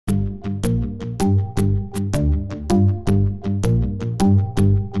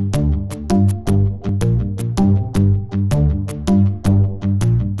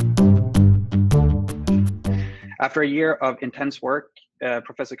After a year of intense work,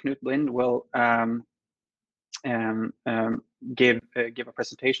 Professor Knut Lind will give a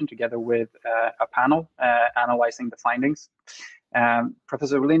presentation together with a panel analyzing the findings.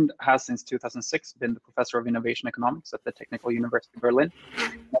 Professor Lind has since 2006 been the Professor of Innovation Economics at the Technical University of Berlin.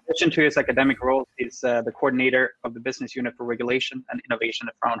 In addition to his academic role, he's the coordinator of the Business Unit for Regulation and Innovation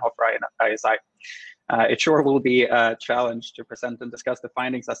at Fraunhofer ISI. It sure will be a challenge to present and discuss the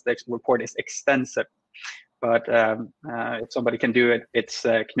findings, as the report is extensive. But if somebody can do it, it's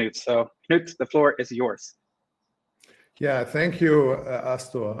Knut. So Knut, the floor is yours. Yeah, thank you,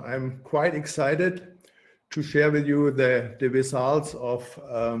 Astor. I'm quite excited to share with you the results of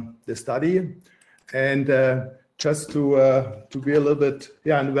the study, and just to be a little bit,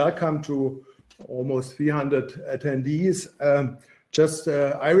 and welcome to almost 300 attendees.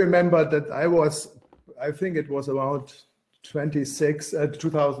 I remember that I think it was around 2006,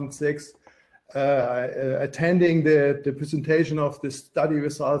 attending the presentation of the study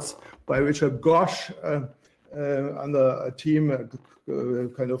results by Richard Gosch under a team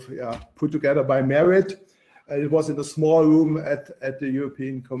put together by Merit. It was in a small room at the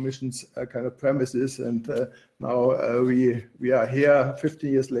European Commission's kind of premises, and now we are here 50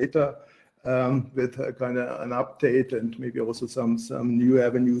 years later with kind of an update and maybe also some new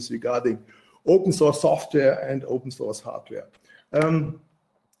avenues regarding open source software and open source hardware.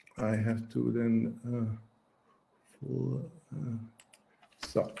 I have to then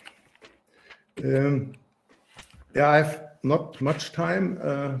stop. Yeah, I have not much time,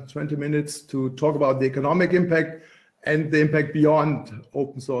 20 minutes, to talk about the economic impact and the impact beyond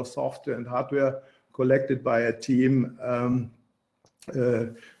open source software and hardware collected by a team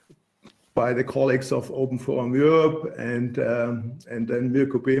by the colleagues of OpenForum Europe and then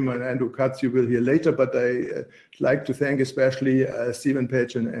Mirko Bremer and Andrew Katz you will hear later, but I'd like to thank especially Stephen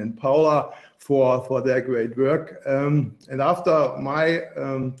Page and Paula for their great work. And after my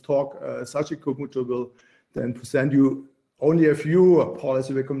talk, Sachiko Muto will then present you only a few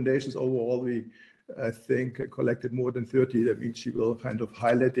policy recommendations. Overall, we, I think, collected more than 30. That means she will kind of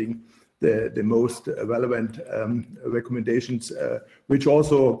highlighting the most relevant recommendations, which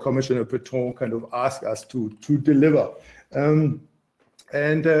also Commissioner Breton kind of asked us to deliver. The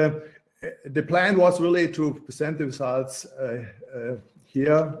plan was really to present the results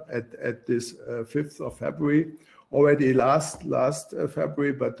here at this 5th of February, already last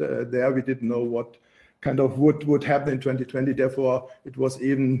February, but there we didn't know what kind of would happen in 2020. Therefore, it's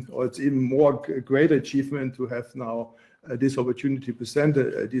even more great achievement to have now this opportunity to present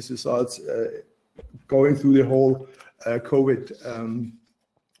these results going through the whole COVID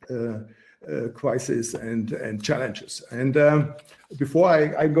crisis and challenges. And before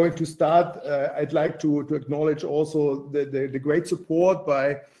I'm going to start, I'd like to acknowledge also the great support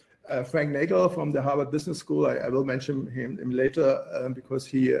by Frank Nagel from the Harvard Business School. I will mention him later because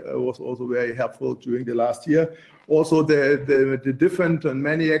he was also very helpful during the last year. Also the different and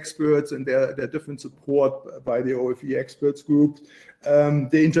many experts and their different support by the OFE experts group. The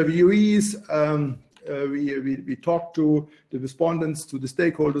interviewees, we talked to the respondents to the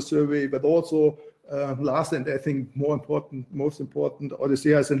stakeholder survey, but also last and I think most important,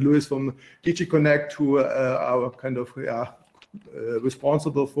 Odysseas and Louis from DigiConnect, who are kind of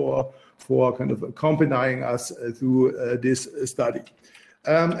responsible for kind of accompanying us through this study.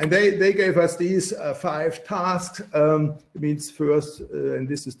 And they gave us these 5 tasks. It means first, and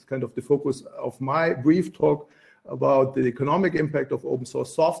this is kind of the focus of my brief talk, about the economic impact of open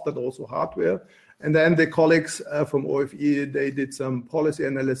source software, but also hardware. And then the colleagues from OFE, they did some policy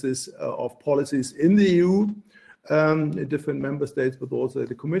analysis of policies in the EU, in different member states, but also at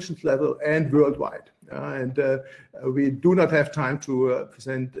the Commission's level and worldwide. We do not have time to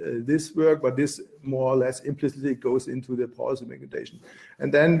present this work, but this more or less implicitly goes into the policy recommendation.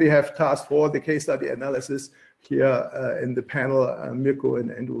 And then we have task 4, the case study analysis here in the panel, Mirko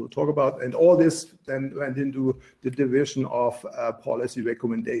and Andrew will talk about. And all this then went into the division of policy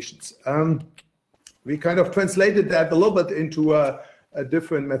recommendations. We kind of translated that a little bit into a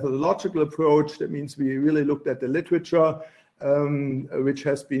different methodological approach. That means we really looked at the literature, which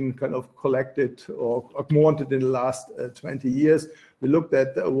has been kind of collected or augmented in the last 20 years. We looked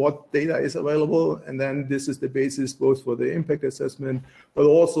at what data is available, and then this is the basis both for the impact assessment, but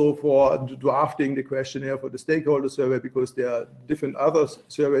also for drafting the questionnaire for the stakeholder survey, because there are different other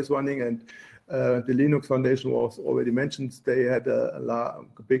surveys running, and the Linux Foundation was already mentioned. They had a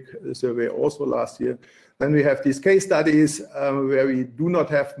big survey also last year. Then we have these case studies where we do not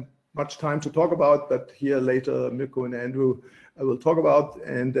have much time to talk about, but here later Mirko and Andrew will talk about.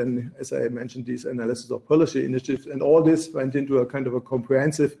 And then, as I mentioned, these analysis of policy initiatives, and all this went into a kind of a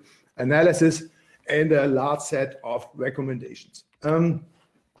comprehensive analysis. and a large set of recommendations.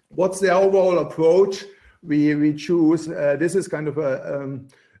 What's the overall approach we choose? This is kind of a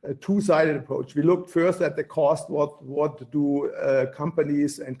two-sided approach. We looked first at the cost, what do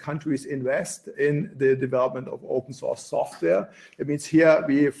companies and countries invest in the development of open source software. It means here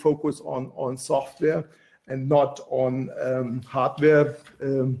we focus on software and not on hardware,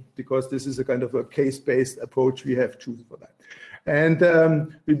 because this is a kind of a case-based approach we have chosen for that. And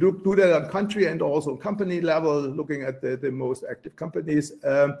we do that on country and also company level, looking at the most active companies.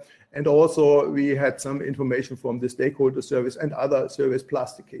 And also we had some information from the stakeholder service and other service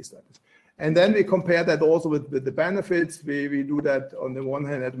plus the case studies. And then we compare that also with the benefits. We do that on the one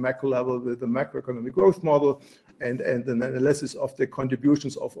hand at macro level with the macroeconomic growth model and an analysis of the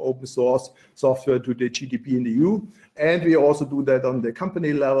contributions of open source software to the GDP in the EU. And we also do that on the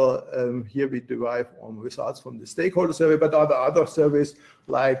company level. Here we derive on results from the stakeholder survey, but other surveys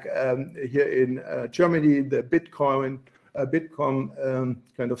like here in Germany, the Bitkom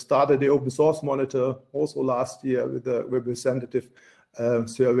kind of started the open source monitor also last year with a representative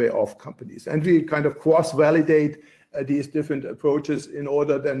survey of companies. And we kind of cross-validate these different approaches in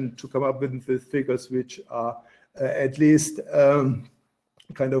order then to come up with figures which are at least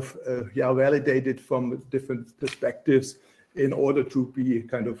kind of validated from different perspectives in order to be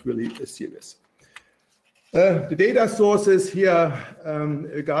kind of really serious. The data sources here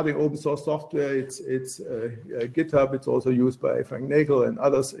regarding open source software, it's GitHub. It's also used by Frank Nagel and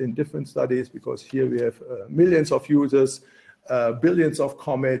others in different studies, because here we have millions of users, billions of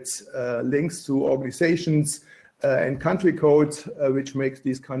commits, links to organizations and country codes, which makes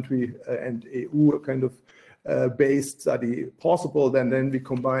these country and EU kind of based study possible. Then we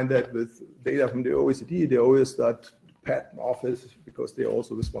combine that with data from the OECD, the OESTAT patent office, because they're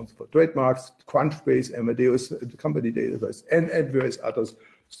also responsible for trademarks, Crunchbase, Amadeus, the company database, and various other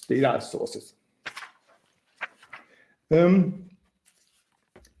data sources.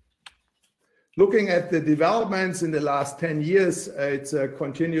 Looking at the developments in the last 10 years, it's a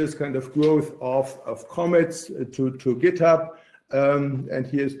continuous kind of growth of commits to GitHub. And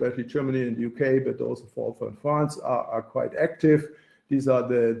here, especially Germany and the UK, but also Fraunhofer and France are quite active. These are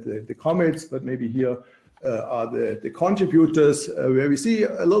the commits, but maybe here are the contributors, where we see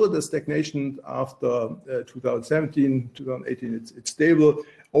a lot of the stagnation after 2017, 2018, it's stable.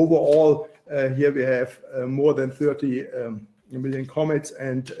 Overall, here we have more than 30 million commits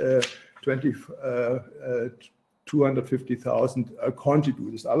and 250,000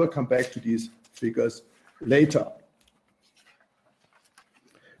 contributors. I will come back to these figures later.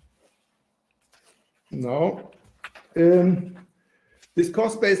 Now, this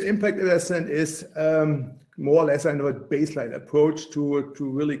cost-based impact assessment is more or less a baseline approach to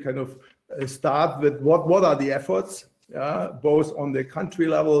really kind of start with what are the efforts, both on the country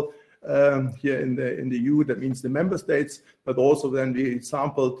level here in the EU, that means the member states, but also then we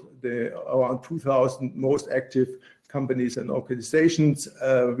sampled the around 2,000 most active companies and organizations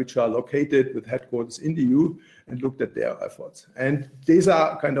which are located with headquarters in the EU, and looked at their efforts. And these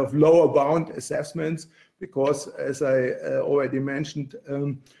are kind of lower bound assessments, because as I already mentioned,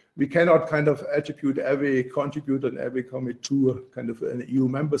 we cannot kind of attribute every contributor and every commit to kind of an EU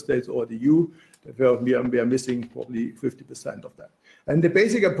member states or the EU. We are missing probably 50% of that. And the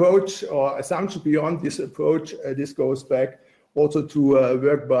basic approach or assumption beyond this approach, this goes back also to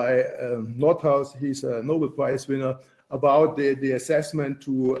work by Nordhaus. He's a Nobel Prize winner, about the assessment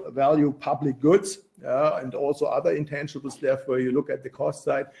to value public goods and also other intangibles. Therefore, you look at the cost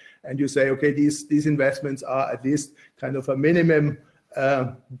side and you say, okay, these investments are at least kind of a minimum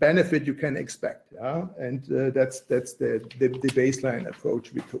benefit you can expect. And that's the baseline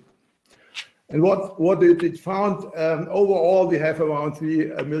approach we took. And what it found, overall, we have around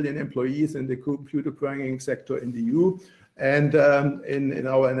 3 million employees in the computer programming sector in the EU. And in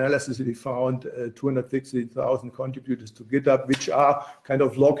our analysis, we found 260,000 contributors to GitHub, which are kind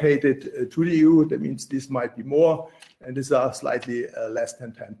of located to the EU. That means this might be more, and these are slightly less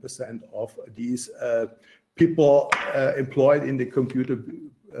than 10% of these people employed in the computer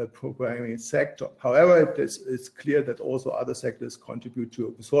programming sector. However, it's clear that also other sectors contribute to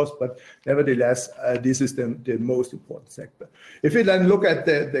open source, but nevertheless, this is the most important sector. If we then look at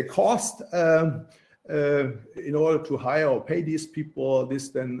the cost, in order to hire or pay these people, this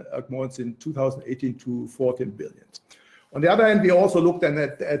then amounts in 2018 to 14 billion. On the other hand, we also looked then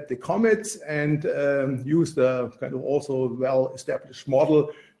at the commits and used a kind of also well-established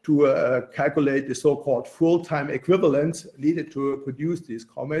model to calculate the so-called full-time equivalents needed to produce these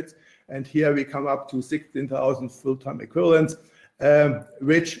commits. And here we come up to 16,000 full-time equivalents,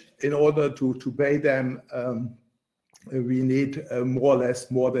 which in order to pay them we need more or less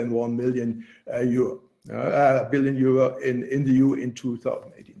more than 1 billion euro in the EU in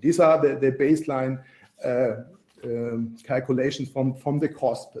 2018. These are the baseline calculations from the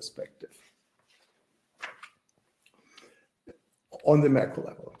cost perspective on the macro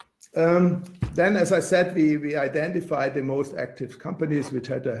level. Then, as I said, we identified the most active companies which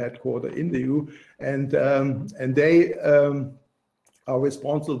had a headquarter in the EU, and they are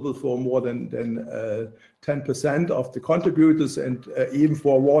responsible for more than 10% of the contributors, and even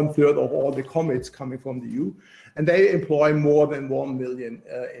for 1/3 of all the commits coming from the EU, and they employ more than 1 million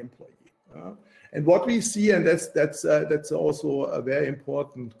employees. And what we see, and that's also a very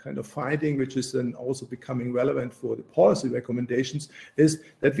important kind of finding, which is then also becoming relevant for the policy recommendations, is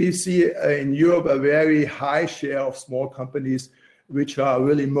that we see in Europe a very high share of small companies which are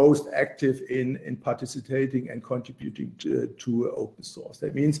really most active in participating and contributing to open source.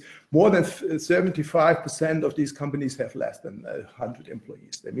 That means more than 75% of these companies have less than 100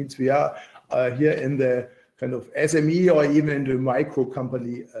 employees. That means we are here in the kind of SME or even in the micro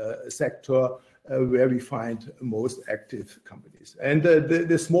company sector where we find most active companies. And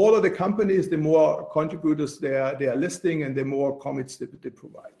the smaller the companies, the more contributors they are listing and the more commits they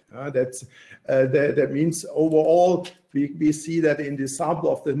provide. That means overall, we see that in the sample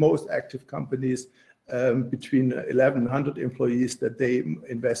of the most active companies, between 1,100 employees, that they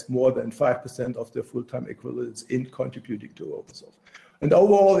invest more than 5% of their full-time equivalents in contributing to open source. And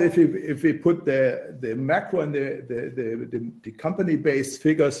overall, if we put the macro and the company-based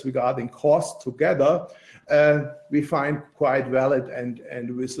figures regarding cost together, we find quite valid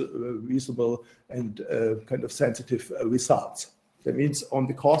and reasonable and kind of sensitive results. That means on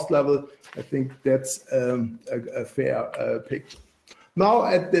the cost level, I think that's a fair picture. Now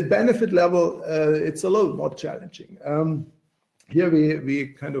at the benefit level, it's a little more challenging. Here we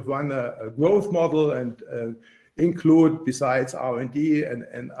kind of run a growth model and include, besides R&D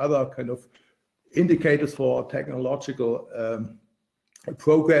and other kind of indicators for technological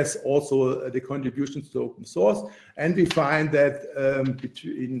progress, also the contributions to open source. And we find that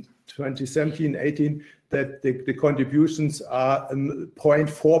between 2017 and 18, that the contributions are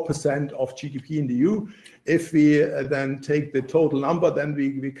 0.4% of GDP in the EU. If we then take the total number, then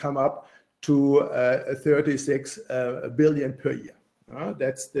we come up to 36 billion per year.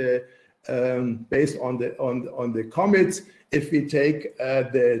 That's the based on the commits. If we take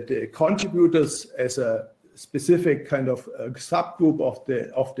the contributors as a specific kind of subgroup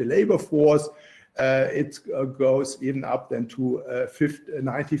of the labor force, it goes even up then to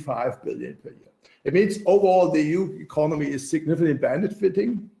 95 billion per year. It means overall the EU economy is significantly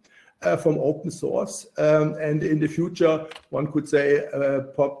benefiting from open source, and in the future one could say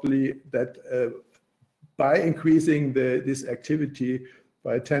probably that by increasing this activity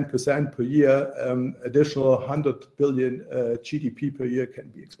by 10% per year, additional 100 billion GDP per year can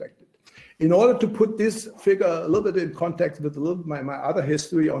be expected. In order to put this figure a little bit in context with a little my other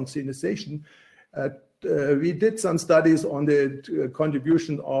history on standardization, we did some studies on the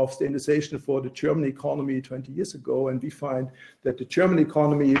contribution of standardization for the German economy 20 years ago, and we find that the German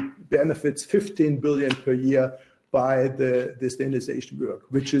economy benefits 15 billion per year by the standardization work,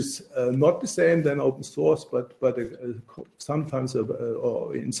 which is not the same than open source, but sometimes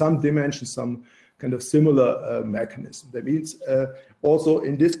or in some dimensions, some kind of similar mechanism. That means also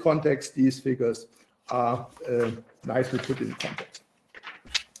in this context, these figures are nicely put in context.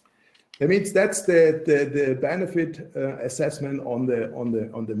 That means that's the benefit assessment on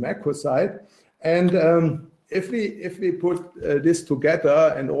the macro side, and if we put this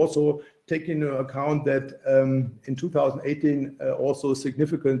together and also take into account that in 2018 also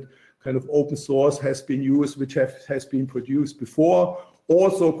significant kind of open source has been used, which has been produced before,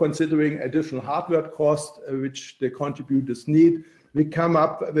 also considering additional hardware costs which the contributors need, we come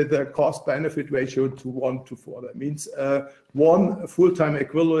up with a cost-benefit ratio to 1:4. That means one full-time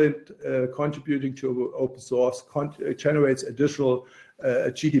equivalent contributing to open source generates additional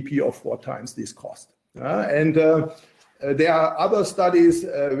GDP of 4 times this cost. There are other studies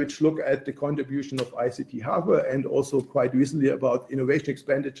which look at the contribution of ICT hardware and also quite recently about innovation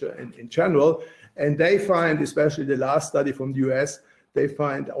expenditure in general. And they find, especially the last study from the US, they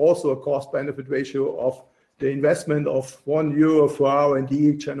find also a cost-benefit ratio of the investment of €1 for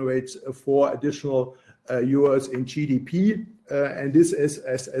R&D generates 4 additional euros in GDP. And this is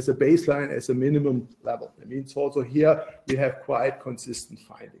as a baseline, as a minimum level. It means also here we have quite consistent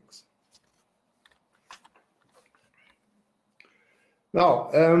findings.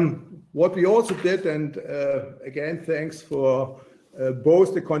 Now, what we also did, and again, thanks for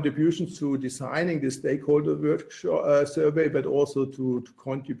both the contributions to designing the stakeholder workshop survey, but also to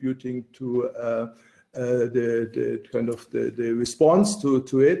contributing to the kind of the response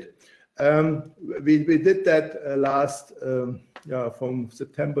to it. We did that last from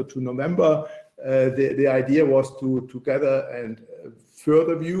September to November. The idea was to gather and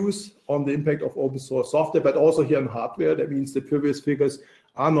further views on the impact of open source software, but also here on hardware. That means the previous figures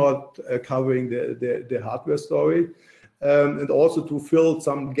are not covering the hardware story. And also to fill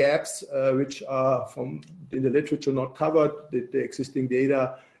some gaps which are in the literature not covered. The existing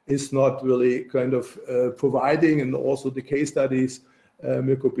data is not really kind of providing, and also the case studies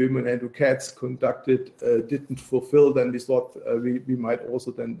Mirko Böhm and Andrew Katz conducted didn't fulfill. Then we thought we might also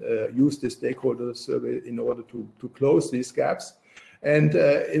then use the stakeholder survey in order to close these gaps. And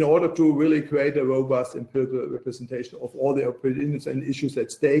in order to really create a robust empirical representation of all the opinions and issues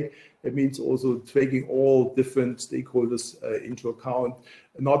at stake, it means also taking all different stakeholders into account,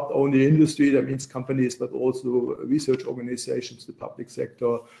 not only industry, that means companies, but also research organizations, the public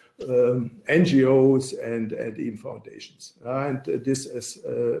sector, NGOs, and even foundations. And this, as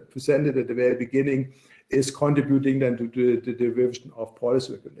presented at the very beginning, is contributing then to the revision of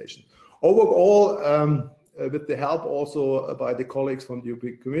policy recommendation. Overall, with the help also by the colleagues from the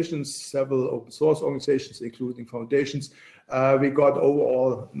European Commission, several open source organizations, including foundations, we got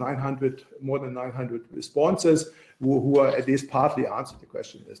overall more than 900 responses who are at least partly answered the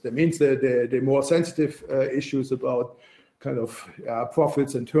question list. That means the more sensitive issues about kind of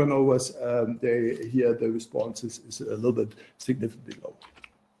profits and turnovers, here the response is a little bit significantly low.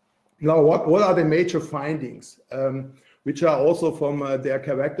 Now, what are the major findings? Which are also from their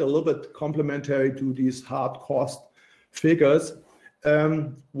character a little bit complementary to these hard cost figures.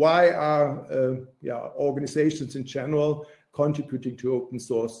 Why are organizations in general contributing to open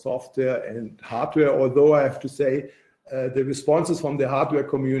source software and hardware? Although I have to say the responses from the hardware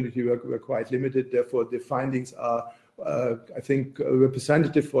community were quite limited. Therefore, the findings are, I think,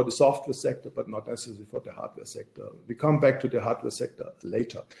 representative for the software sector, but not necessarily for the hardware sector. We come back to the hardware sector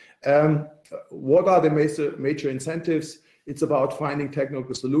later. What are the major incentives? It's about finding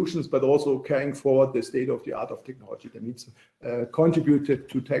technical solutions, but also carrying forward the state of the art of technology. That means contributed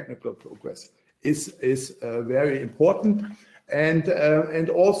to technical progress is very important. And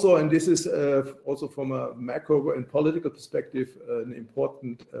also, and this is also from a macro and political perspective, an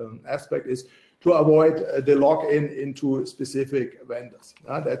important aspect is to avoid the lock-in into specific vendors.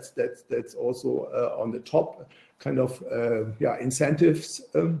 That's also on the top kind of incentives.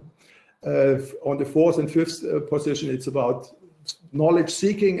 On the fourth and fifth position, it's about knowledge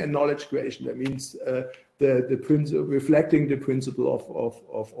seeking and knowledge creation. That means reflecting the principle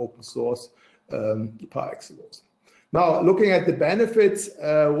of open source par excellence. Now, looking at the benefits,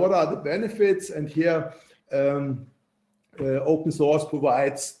 what are the benefits? And here, open source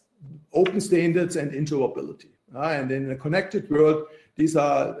provides open standards and interoperability. And in a connected world, these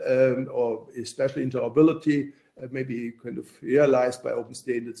are, or especially interoperability, maybe kind of realized by open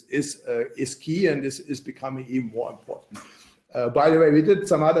standards, is key, and this is becoming even more important. By the way, we did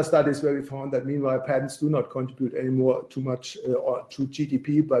some other studies where we found that meanwhile patents do not contribute anymore too much to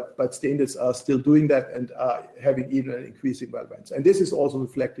GDP, but standards are still doing that and are having even an increasing relevance. And this is also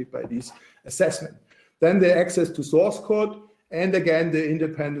reflected by these assessments. Then the access to source code, and again, the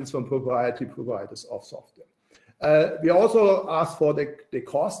independence from proprietary providers of software. We also asked for the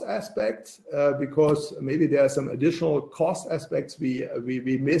cost aspects because maybe there are some additional cost aspects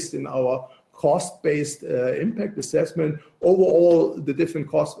we missed in our cost-based impact assessment. Overall, the different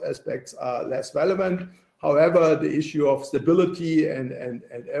cost aspects are less relevant. However, the issue of stability and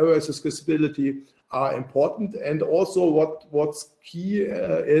error accessibility are important. And also what's key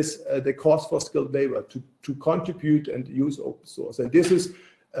is the cost for skilled labor to contribute and use open source. And this is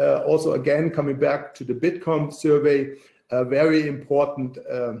also, again, coming back to the Bitkom survey, a very important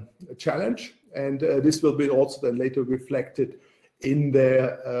challenge. And this will be also then later reflected in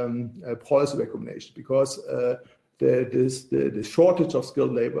the policy recommendation, because the shortage of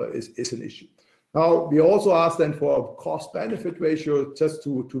skilled labor is an issue. Now, we also asked then for a cost-benefit ratio just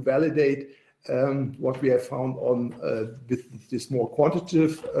to validate what we have found on with this more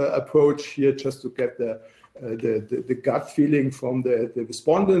quantitative approach here, just to get the gut feeling from the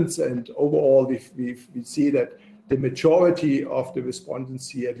respondents. And overall, we see that the majority of the respondents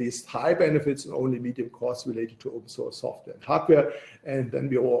see at least high benefits and only medium costs related to open source software and hardware. And then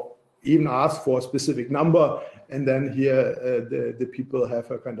we all even ask for a specific number. And then here the people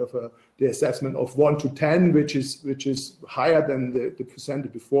have a kind of the assessment of 1 to 10, which is higher than the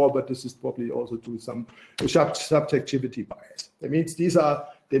presented before, but this is probably also due to some subjectivity bias. That means these are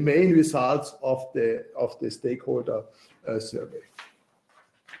the main results of the stakeholder survey.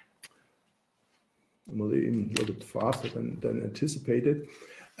 I'm even a little bit faster than anticipated.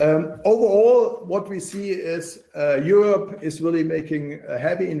 Overall, what we see is Europe is really making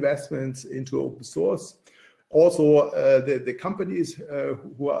heavy investments into open source. Also, the companies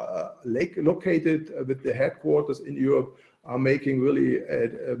who are located with the headquarters in Europe are making really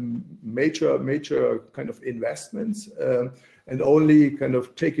major kind of investments, and only kind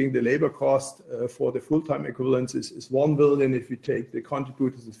of taking the labor cost for the full-time equivalents is 1 billion. If you take the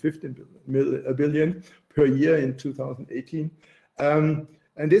contributors, it's 15 billion per year in 2018.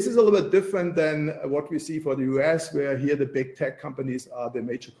 And this is a little bit different than what we see for the US, where here the big tech companies are the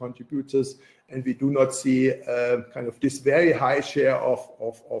major contributors, and we do not see kind of this very high share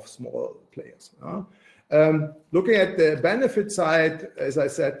of small players. Looking at the benefit side, as I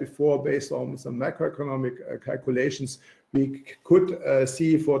said before, based on some macroeconomic calculations, we could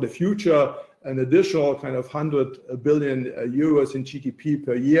see for the future an additional kind of 100 billion euros in GDP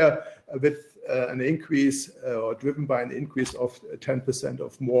per year, with an increase or driven by an increase of 10%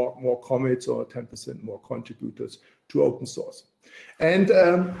 of more commits or 10% more contributors to open source. And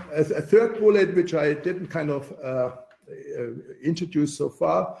a third bullet, which I didn't kind of introduce so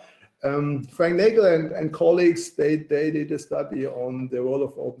far, Frank Nagel and colleagues, they did a study on the role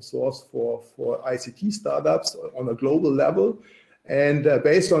of open source for ICT startups on a global level. And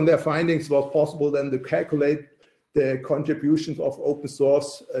based on their findings, it was possible then to calculate the contributions of open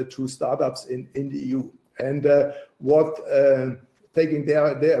source to startups in the EU. And taking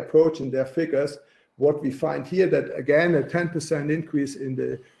their approach and their figures, what we find here that again, a 10% increase in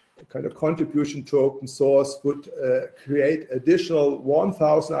the kind of contribution to open source would create additional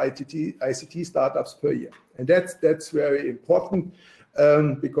 1,000 ICT startups per year. And that's very important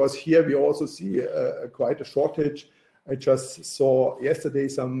because here we also see quite a shortage. I just saw yesterday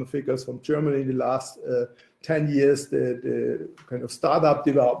some figures from Germany in the last 10 years. The kind of startup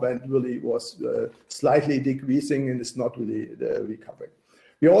development really was slightly decreasing and is not really recovering.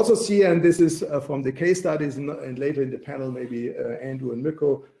 We also see, and this is from the case studies, and later in the panel, maybe Andrew and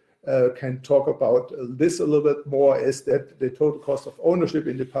Mikko can talk about this a little bit more, is that the total cost of ownership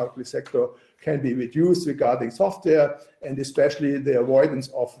in the public sector can be reduced regarding software, and especially the avoidance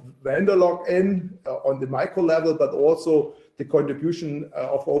of vendor lock-in on the micro level, but also the contribution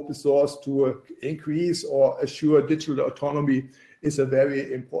of open source to increase or assure digital autonomy is a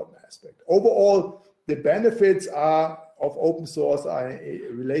very important aspect. Overall, the benefits of open source are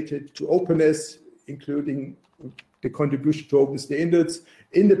related to openness, including the contribution to open standards,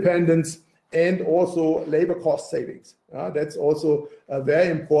 independence, and also labor cost savings. That's also a very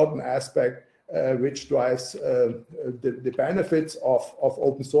important aspect which drives the benefits of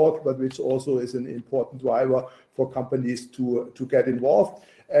open source, but which also is an important driver for companies to get involved.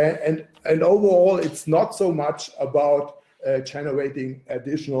 And overall, it's not so much about generating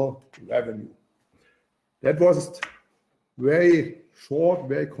additional revenue. That was very short,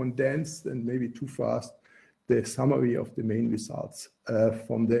 very condensed, and maybe too fast, the summary of the main results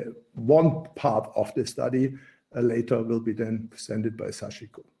from the one part of the study. Later will be then presented by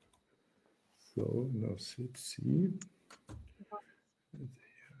Sashiko. So now let's see.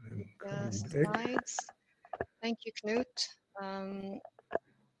 Slides. Thank you, Knut.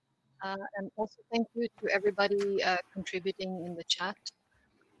 And also thank you to everybody contributing in the chat.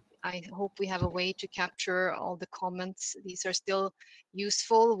 I hope we have a way to capture all the comments. These are still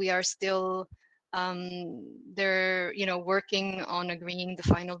useful. We are still they're working on agreeing the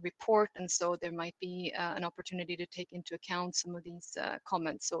final report, and so there might be an opportunity to take into account some of these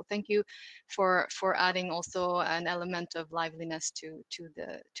comments. So thank you for adding also an element of liveliness to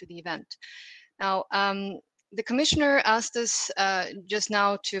the event. Now, the commissioner asked us just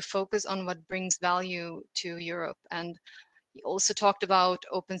now to focus on what brings value to Europe, and he also talked about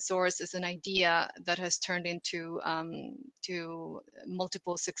open source as an idea that has turned into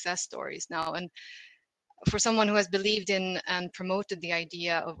multiple success stories now. And for someone who has believed in and promoted the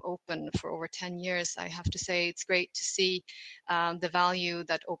idea of open for over 10 years, I have to say it's great to see the value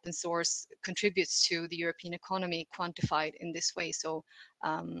that open source contributes to the European economy quantified in this way. So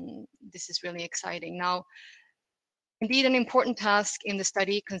this is really exciting. Now, indeed, an important task in the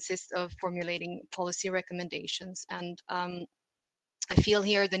study consists of formulating policy recommendations. And I feel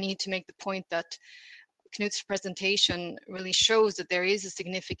here the need to make the point that Knut's presentation really shows that there is a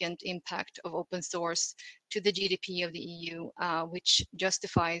significant impact of open source to the GDP of the EU, which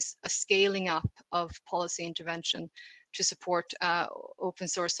justifies a scaling up of policy intervention to support open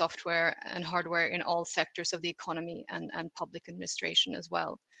source software and hardware in all sectors of the economy and public administration as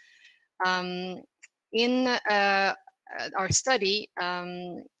well. In our study,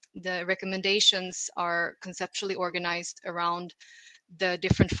 the recommendations are conceptually organized around the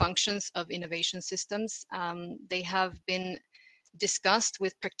different functions of innovation systems. They have been discussed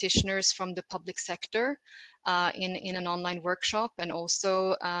with practitioners from the public sector in an online workshop, and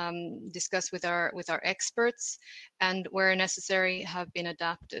also discussed with our experts, and where necessary have been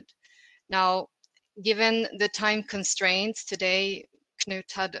adapted. Now, given the time constraints today,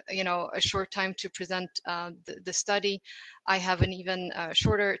 Knut had, a short time to present the study. I have an even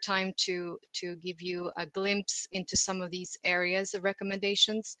shorter time to give you a glimpse into some of these areas of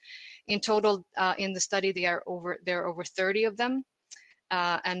recommendations. In total, in the study, there are over 30 of them,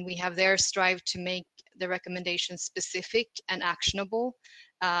 and we have there strived to make the recommendations specific and actionable.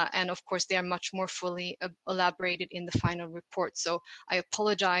 And of course, they are much more fully elaborated in the final report. So I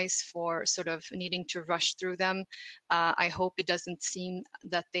apologize for sort of needing to rush through them. I hope it doesn't seem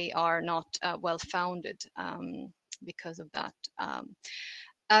that they are not well-founded because of that.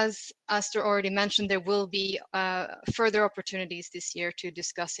 As Astor already mentioned, there will be further opportunities this year to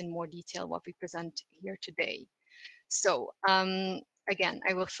discuss in more detail what we present here today. So again,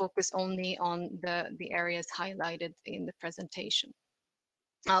 I will focus only on the areas highlighted in the presentation.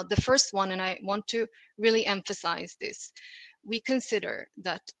 The first one, and I want to really emphasize this, we consider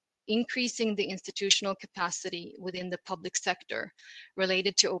that increasing the institutional capacity within the public sector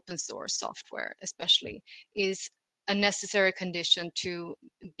related to open source software especially is a necessary condition to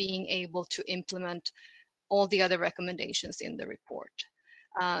being able to implement all the other recommendations in the report.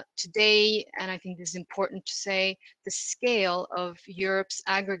 Today, and I think this is important to say, the scale of Europe's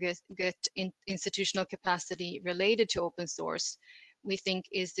aggregate institutional capacity related to open source, we think,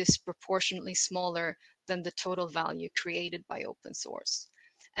 is disproportionately smaller than the total value created by open source.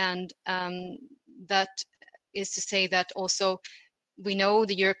 And that is to say that also we know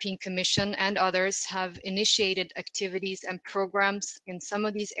the European Commission and others have initiated activities and programs in some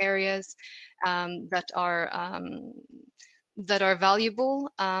of these areas that are valuable,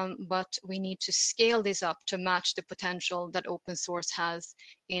 but we need to scale this up to match the potential that open source has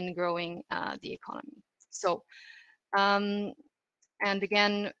in growing the economy. So, and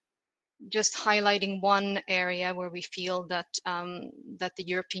again, just highlighting one area where we feel that that the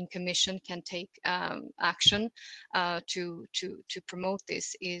European Commission can take action to promote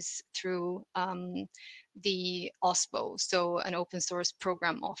this is through the OSPO, so an open source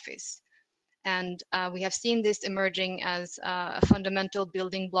program office. And we have seen this emerging as a fundamental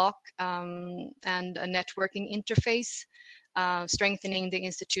building block and a networking interface, strengthening the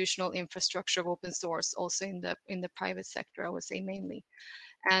institutional infrastructure of open source, also in the private sector, I would say mainly.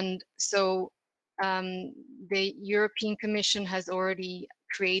 And so the European Commission has already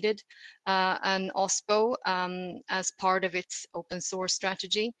created an OSPO as part of its open source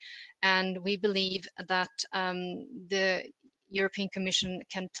strategy. And we believe that the European Commission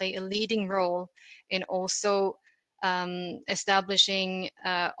can play a leading role in also establishing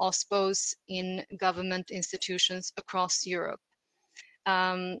OSPOs in government institutions across Europe.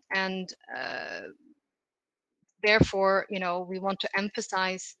 Therefore, we want to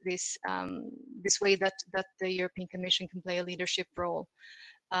emphasize this this way that the European Commission can play a leadership role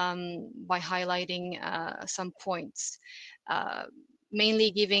by highlighting some points,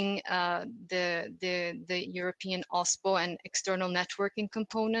 mainly giving the European OSPO an external networking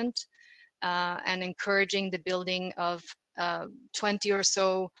component and encouraging the building of 20 or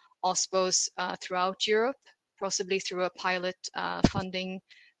so OSPOs throughout Europe, possibly through a pilot funding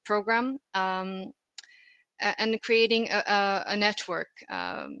program. And creating a network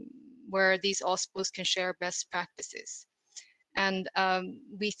where these OSPOs can share best practices. And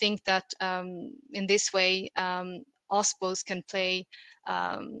we think that in this way, OSPOs can play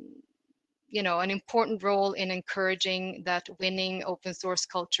an important role in encouraging that winning open source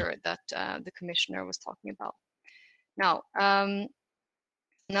culture that the commissioner was talking about. Now,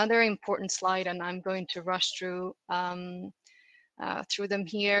 another important slide, and I'm going to rush through them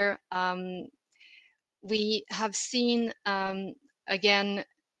here. We have seen, again,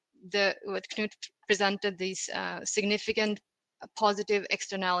 what Knut presented, these significant positive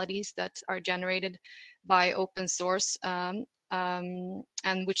externalities that are generated by open source, and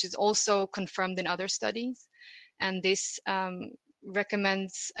which is also confirmed in other studies. And this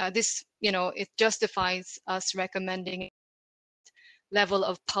recommends, it justifies us recommending level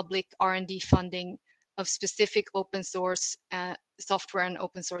of public R&D funding of specific open source software and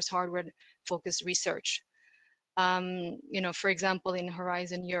open source hardware focused research. For example, in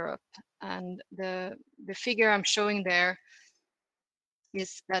Horizon Europe. And the figure I'm showing there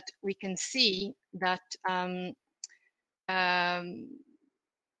is that we can see that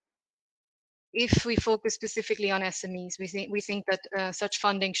if we focus specifically on SMEs, we think that such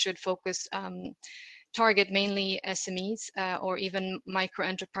funding should focus target mainly SMEs or even micro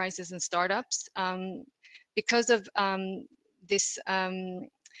enterprises and startups because of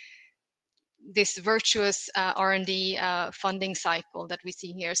this virtuous R&D funding cycle that we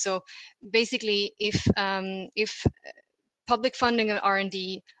see here. So basically, if public funding of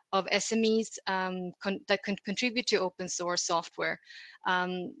R&D of SMEs that can contribute to open source software,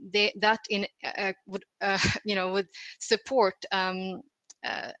 would support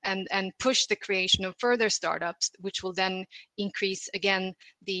and push the creation of further startups, which will then increase again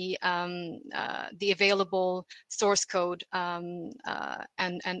the available source code and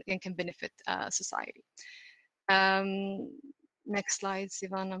can benefit society. Next slide,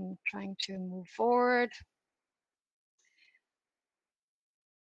 Sivan. I'm trying to move forward.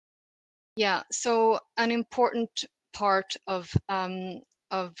 Yeah, so an important part of an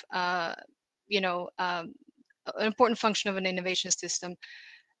important function of an innovation system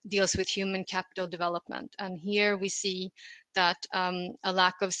deals with human capital development. And here we see that a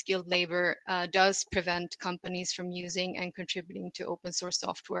lack of skilled labor does prevent companies from using and contributing to open source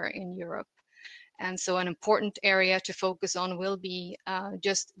software in Europe. And so an important area to focus on will be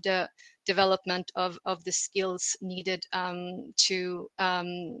just the development of the skills needed to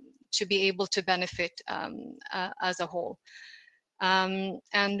be able to benefit as a whole.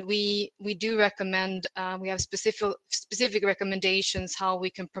 And we do recommend, we have specific recommendations how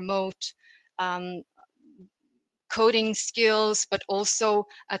we can promote coding skills, but also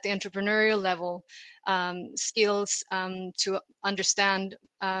at the entrepreneurial level, skills to understand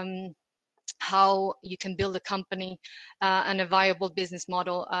how you can build a company and a viable business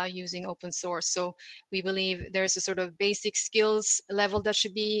model using open source. So we believe there's a sort of basic skills level that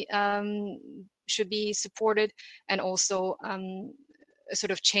should be supported, and also a sort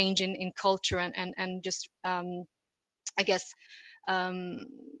of change in culture and just I guess a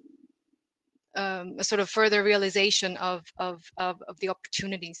sort of further realization of the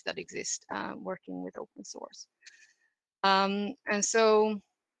opportunities that exist working with open source. And so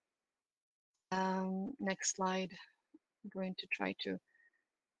next slide. I'm going to try to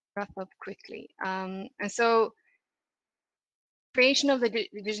wrap up quickly. And so creation of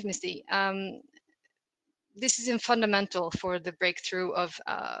legitimacy. This is fundamental for the breakthrough of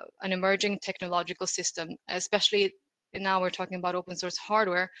an emerging technological system, especially now we're talking about open source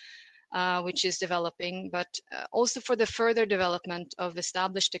hardware, which is developing, but also for the further development of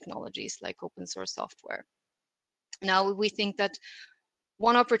established technologies like open source software. Now, we think that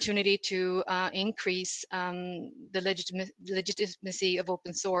one opportunity to increase the legitimacy of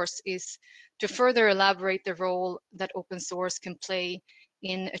open source is to further elaborate the role that open source can play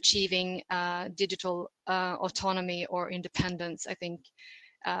in achieving digital autonomy or independence. I think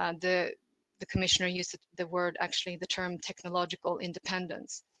the commissioner used the word, actually, the term technological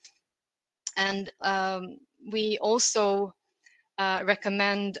independence. And we also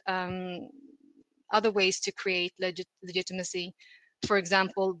recommend other ways to create legitimacy, for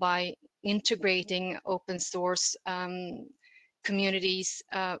example, by integrating open source communities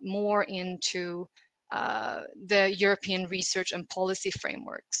more into the European research and policy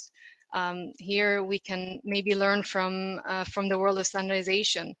frameworks. Here we can maybe learn from the world of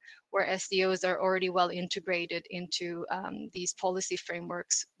standardization, where SDOs are already well integrated into these policy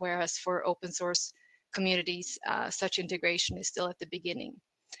frameworks, whereas for open source communities, such integration is still at the beginning.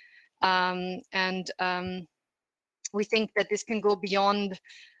 We think that this can go beyond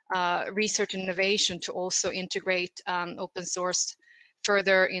research and innovation to also integrate open source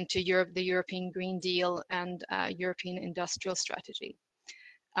further into the European Green Deal and European Industrial Strategy.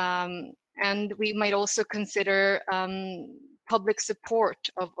 And we might also consider public support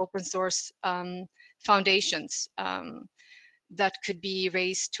of open source foundations that could be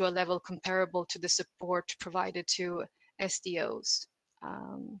raised to a level comparable to the support provided to SDOs.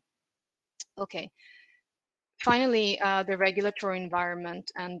 Okay. Finally, the regulatory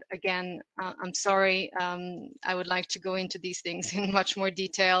environment. And again, I'm sorry, I would like to go into these things in much more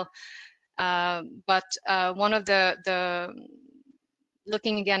detail. But one of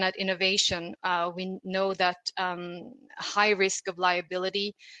looking again at innovation, we know that a high risk of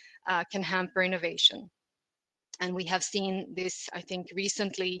liability can hamper innovation. And we have seen this, I think,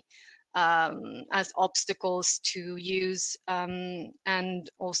 recently as obstacles to use and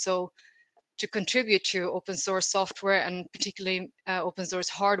also to contribute to open source software, and particularly open source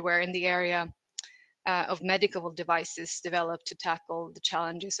hardware in the area of medical devices developed to tackle the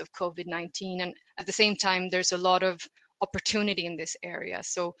challenges of COVID-19. And at the same time, there's a lot of opportunity in this area.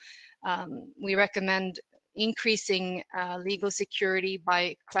 So we recommend increasing legal security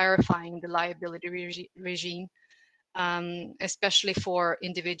by clarifying the liability regime, especially for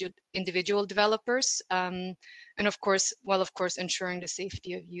individual developers, and of course, ensuring the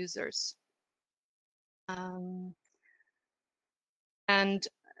safety of users. And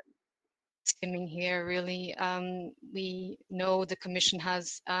skimming here, really, we know the Commission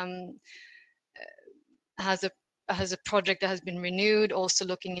has a project that has been renewed, also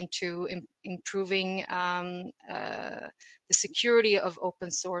looking into improving the security of open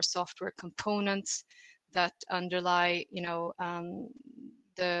source software components that underlie,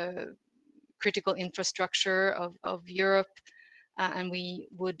 the critical infrastructure of Europe, and we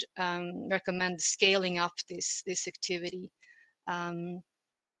would recommend scaling up this activity, and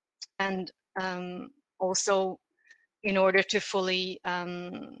also in order to fully,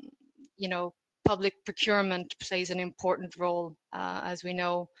 public procurement plays an important role, as we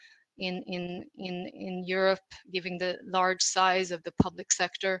know, in Europe, given the large size of the public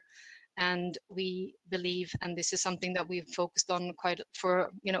sector. And we believe, and this is something that we've focused on quite for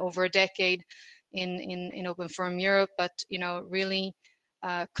over a decade in OpenForum Europe, but really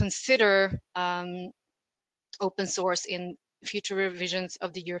consider open source in future revisions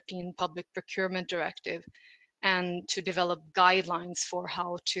of the European Public Procurement Directive, and to develop guidelines for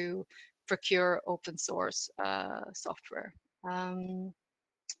how to procure open source software.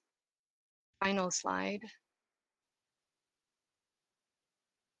 Final slide.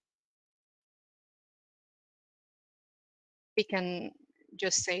 We can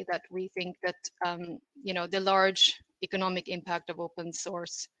just say that we think that the large economic impact of open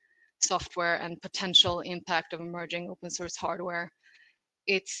source software and potential impact of emerging open source hardware,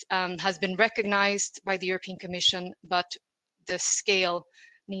 has been recognized by the European Commission, but the scale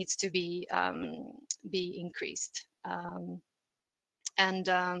needs to be increased, and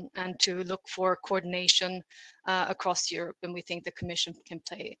to look for coordination across Europe, and we think the Commission can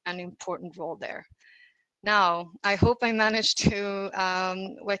play an important role there. Now, I hope I managed to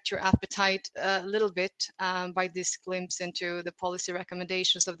whet your appetite a little bit by this glimpse into the policy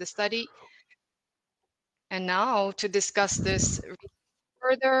recommendations of the study. And now, to discuss this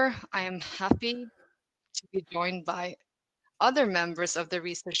further, I am happy to be joined by other members of the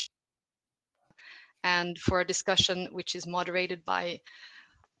research, and for a discussion which is moderated by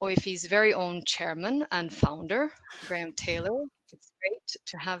OIFI's very own chairman and founder, Graham Taylor. It's great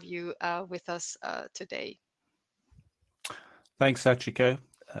to have you with us today. Thanks, Sachiko.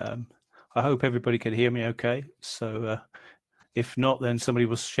 I hope everybody can hear me okay. So if not, then somebody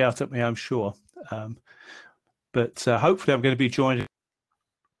will shout at me, I'm sure. But hopefully I'm going to be joined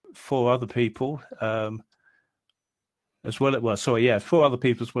 4 other people as well. Well, sorry, yeah, 4 other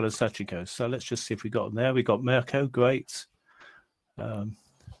people as well as Sachiko. So let's just see if we got them there. We got Mirko, great.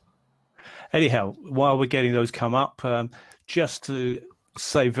 Anyhow, while we're getting those come up, just to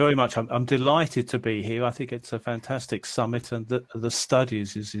say very much, I'm delighted to be here. I think it's a fantastic summit, and the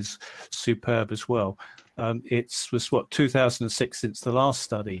studies is superb as well. It was 2006 since the last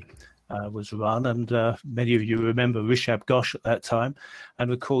study was run, and many of you remember Rishab Ghosh at that time,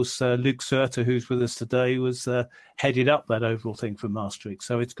 and of course Luc Serta, who's with us today, was headed up that overall thing from Maastricht.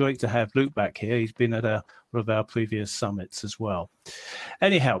 So it's great to have Luc back here. He's been at one of our previous summits as well.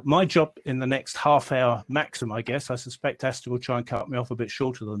 Anyhow, my job in the next half hour maximum, I guess, I suspect Astrid will try and cut me off a bit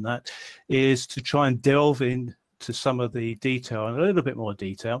shorter than that, is to try and delve into some of the detail, and a little bit more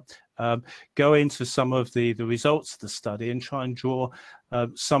detail, go into some of the results of the study, and try and draw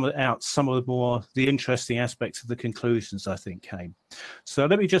some of the interesting aspects of the conclusions I think came. So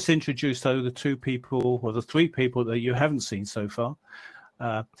let me just introduce the 2 people, or the 3 people that you haven't seen so far.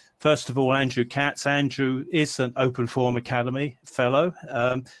 First of all, Andrew Katz. Andrew is an OpenForum Academy fellow.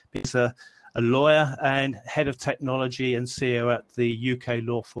 He's a lawyer and head of technology and CEO at the UK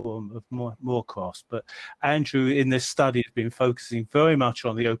Law Forum of Moorcroft. But Andrew, in this study, has been focusing very much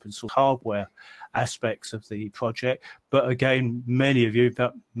on the open source hardware aspects of the project. But again, many of you,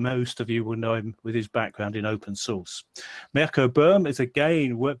 but most of you will know him with his background in open source. Mirko Böhm is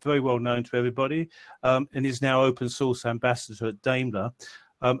again very well known to everybody, and is now open source ambassador at Daimler.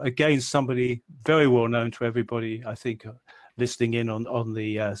 Again, somebody very well known to everybody, I think, listening in on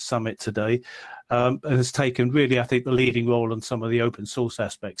the summit today, and has taken really, I think, the leading role on some of the open source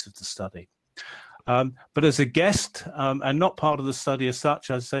aspects of the study. But as a guest, and not part of the study as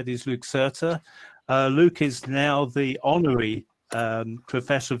such, as I said, is Luc Serta. Luc is now the honorary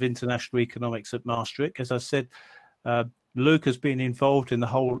professor of international economics at Maastricht. As I said, Luc has been involved in the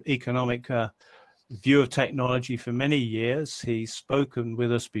whole economic view of technology for many years. He's spoken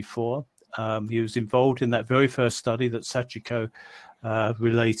with us before. He was involved in that very first study that Sachiko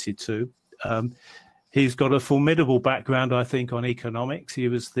related to. He's got a formidable background, I think, on economics. He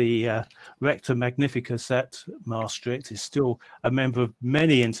was the Rector Magnificus at Maastricht. He's still a member of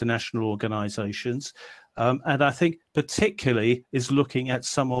many international organizations. And I think particularly is looking at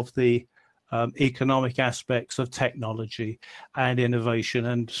some of the economic aspects of technology and innovation.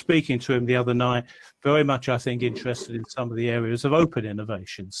 And speaking to him the other night, very much, I think, interested in some of the areas of open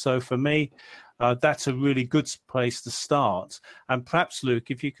innovation. So for me, that's a really good place to start. And perhaps,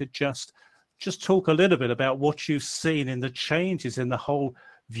 Luc, if you could just talk a little bit about what you've seen in the changes in the whole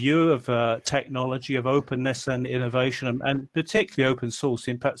view of technology, of openness and innovation, and particularly open source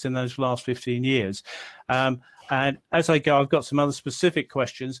impacts in those last 15 years. And as I go, I've got some other specific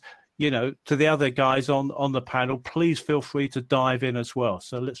questions, you know, to the other guys on the panel. Please feel free to dive in as well.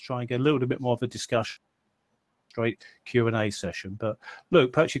 So let's try and get a little bit more of a discussion, straight Q&A session. But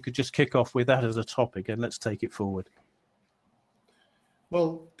Luc, perhaps you could just kick off with that as a topic and let's take it forward.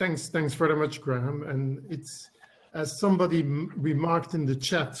 Well, thanks very much, Graham. And it's, as somebody remarked in the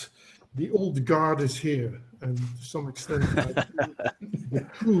chat, the old guard is here, and to some extent, I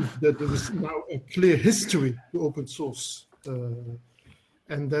prove that there is now a clear history to open source,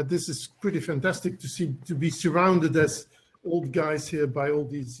 and that this is pretty fantastic to see, to be surrounded as old guys here by all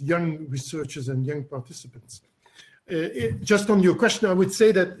these young researchers and young participants. Just on your question, I would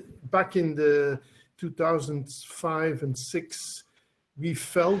say that back in the 2005 and 6. We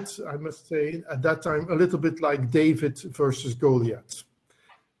felt, I must say, at that time, a little bit like David versus Goliath.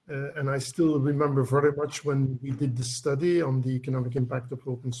 And I still remember very much when we did the study on the economic impact of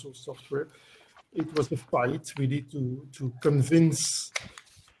open source software. It was a fight really to convince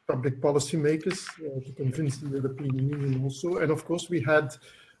public policymakers, to convince the European Union also. And of course, we had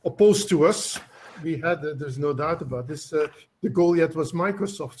opposed to us, we had, there's no doubt about this, the Goliath was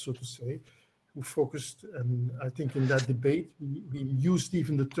Microsoft, so to say, who focused, and I think in that debate, we used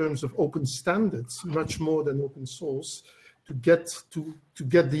even the terms of open standards much more than open source to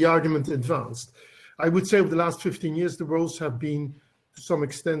get the argument advanced. I would say over the last 15 years, the roles have been, to some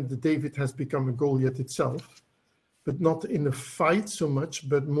extent, the David has become a Goliath itself, but not in a fight so much,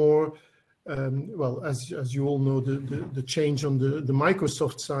 but more, well, as you all know, the change on the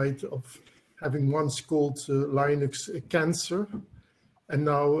Microsoft side of having once called Linux a cancer, and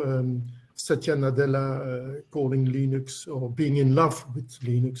now Satya Nadella calling Linux, or being in love with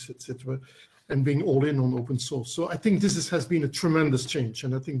Linux, etc., and being all in on open source. So I think this has been a tremendous change,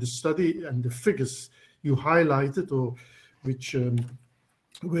 and I think the study and the figures you highlighted, or which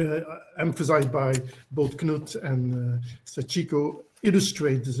were emphasized by both Knut and Sachiko,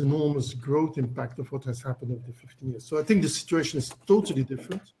 illustrate this enormous growth impact of what has happened over the 15 years. So I think the situation is totally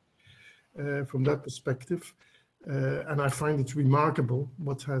different from that perspective. And I find it remarkable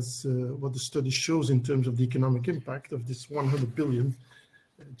what the study shows in terms of the economic impact of this 100 billion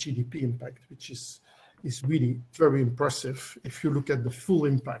GDP impact, which is really very impressive if you look at the full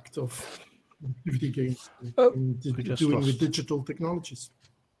impact of productivity gains doing with digital technologies.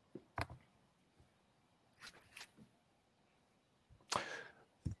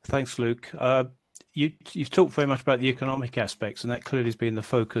 Thanks, Luc. You've talked very much about the economic aspects, and that clearly has been the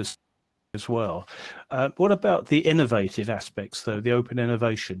focus as well. What about the innovative aspects, though, the open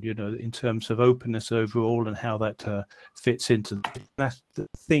innovation, you know, in terms of openness overall and how that fits into that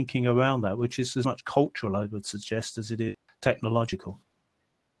thinking around that, which is as much cultural, I would suggest, as it is technological?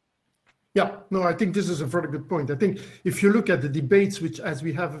 Yeah, no, I think this is a very good point. I think if you look at the debates, which as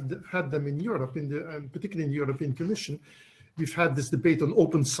we have had them in Europe, particularly in the European Commission, we've had this debate on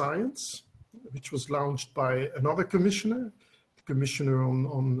open science, which was launched by another commissioner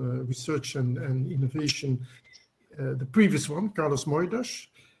on research and innovation, the previous one, Carlos Moedas.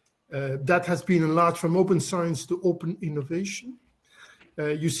 That has been enlarged from open science to open innovation.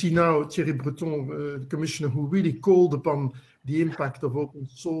 You see now Thierry Breton, the commissioner, who really called upon the impact of open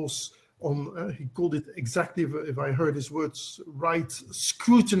source on, he called it exactly, if I heard his words right,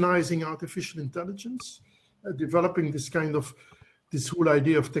 scrutinizing artificial intelligence, developing this kind of this whole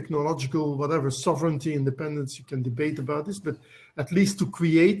idea of technological, whatever, sovereignty, independence, you can debate about this, but at least to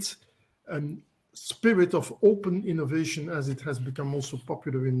create a spirit of open innovation as it has become also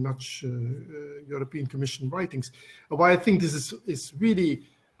popular in much European Commission writings. Why I think this is really,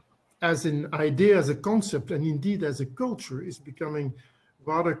 as an idea, as a concept, and indeed as a culture, is becoming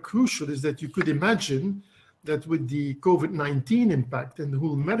rather crucial, is that you could imagine that with the COVID-19 impact in the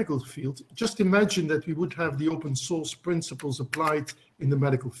whole medical field, just imagine that we would have the open source principles applied in the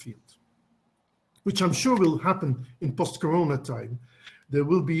medical field, which I'm sure will happen in post-corona time. There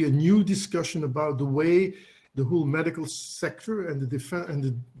will be a new discussion about the way the whole medical sector and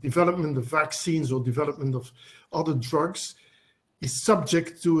the development of vaccines or development of other drugs is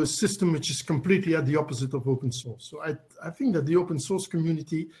subject to a system which is completely at the opposite of open source. So I think that the open source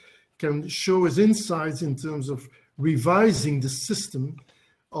community can show us insights in terms of revising the system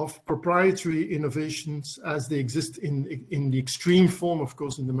of proprietary innovations as they exist in the extreme form, of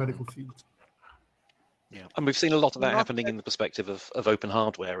course, in the medical field. Yeah, and we've seen a lot of that happening in the perspective of open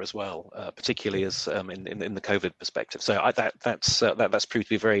hardware as well, particularly as in the COVID perspective. So that's proved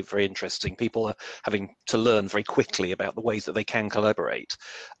to be very, very interesting. People are having to learn very quickly about the ways that they can collaborate,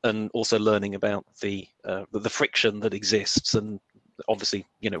 and also learning about the friction that exists. And obviously,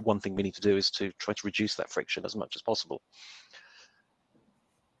 one thing we need to do is to try to reduce that friction as much as possible.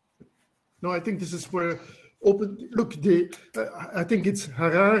 No, I think this is where I think it's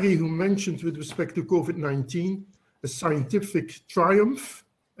Harari who mentioned, with respect to COVID-19, a scientific triumph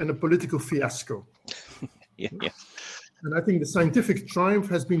and a political fiasco. Yeah. And I think the scientific triumph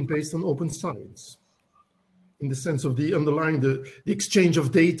has been based on open science, in the sense of the underlying, the exchange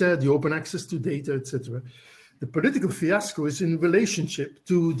of data, the open access to data, etc. The political fiasco is in relationship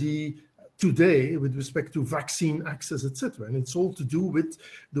to today with respect to vaccine access, etc. And it's all to do with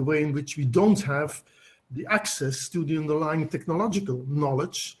the way in which we don't have the access to the underlying technological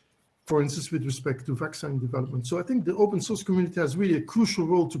knowledge, for instance, with respect to vaccine development. So I think the open source community has really a crucial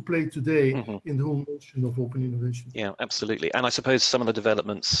role to play today in the whole notion of open innovation. Yeah, absolutely. And I suppose some of the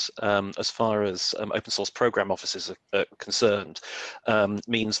developments as far as open source program offices are concerned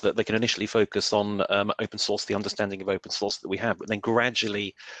means that they can initially focus on open source, the understanding of open source that we have, but then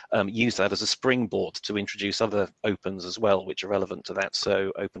gradually use that as a springboard to introduce other opens as well, which are relevant to that.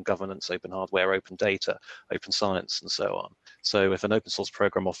 So open governance, open hardware, open data, open science, and so on. So if an open source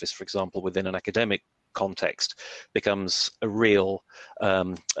program office, for example, within an academic context becomes a real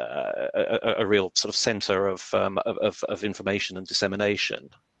sort of center of information and dissemination,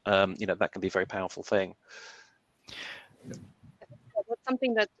 that can be a very powerful thing. That's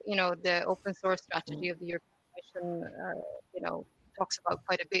something that the open source strategy of the European Commission talks about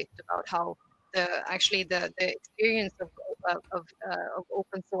quite a bit, about how the experience of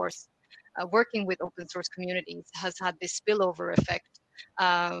open source, working with open source communities, has had this spillover effect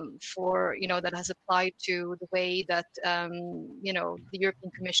that has applied to the way that the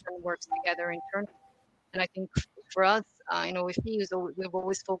European Commission works together internally. And I think for us, with EUs, we've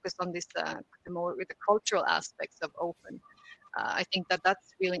always focused on this the cultural aspects of open. I think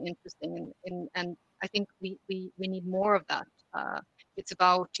that's really interesting, and I think we need more of that. It's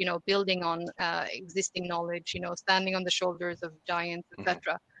about building on existing knowledge, standing on the shoulders of giants,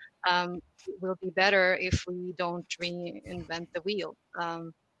 etc. It will be better if we don't reinvent the wheel.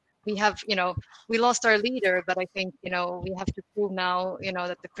 We have, we lost our leader, but I think, we have to prove now,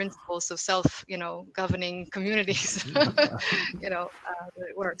 that the principles of governing communities, that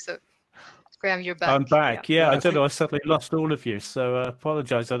it works. So, Graham, you're back. I'm back. Yeah, I don't know. I suddenly lost all of you, so I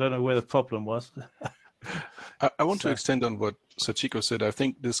apologize. I don't know where the problem was. I want to extend on what Sachiko said. I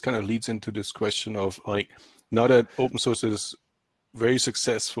think this kind of leads into this question of, like, now that open source is very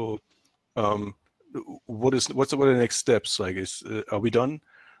successful, what are the next steps? Like, are we done?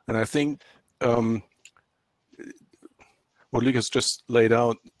 And I think what Lucas just laid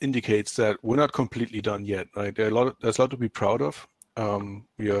out indicates that we're not completely done yet. Right? There's a lot to be proud of.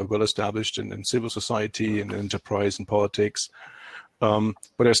 We are well established in civil society and enterprise and politics, but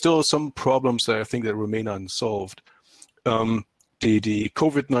there's still some problems that I think that remain unsolved. The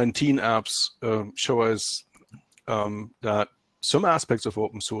COVID-19 apps show us that some aspects of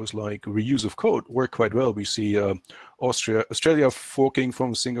open source, like reuse of code, work quite well. We see Australia forking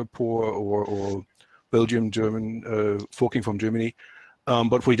from Singapore, or Belgium, forking from Germany.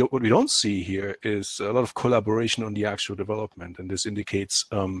 But what we don't see here is a lot of collaboration on the actual development, and this indicates,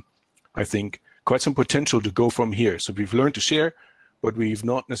 I think, quite some potential to go from here. So we've learned to share, but we've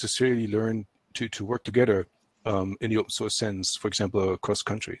not necessarily learned to work together in the open source sense, for example, across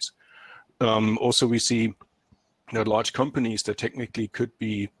countries. Also, we see large companies that technically could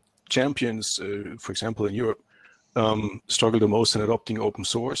be champions, for example, in Europe, struggle the most in adopting open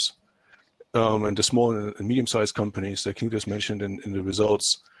source. And the small and medium-sized companies that Knut just mentioned in the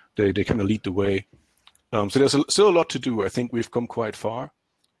results, they kind of lead the way. So there's still a lot to do. I think we've come quite far,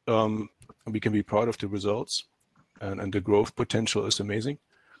 and we can be proud of the results, and the growth potential is amazing.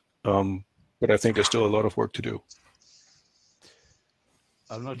 But I think there's still a lot of work to do.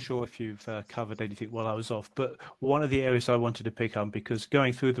 I'm not sure if you've covered anything while I was off, but one of the areas I wanted to pick up, because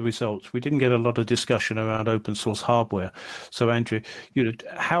going through the results, we didn't get a lot of discussion around open source hardware. So Andrew,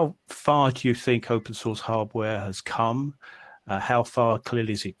 how far do you think open source hardware has come? How far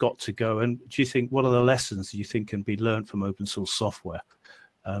clearly has it got to go? And do you think, what are the lessons you think can be learned from open source software?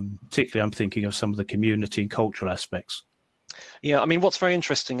 Particularly, I'm thinking of some of the community and cultural aspects. Yeah, I mean, what's very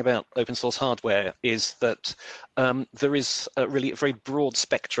interesting about open source hardware is that there is really a very broad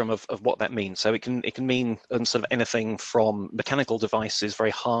spectrum of what that means. So it can mean sort of anything from mechanical devices,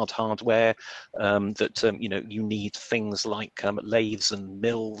 very hard hardware that you need things like lathes and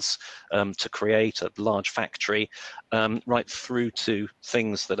mills to create a large factory, right through to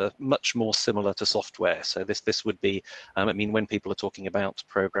things that are much more similar to software. So this would be, I mean, when people are talking about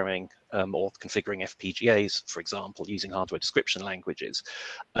programming or configuring FPGAs, for example, using hardware description languages,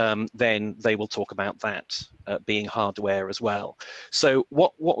 then they will talk about that being hardware as well. So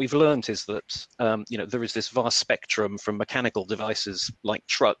what we've learned is that there is this vast spectrum from mechanical devices like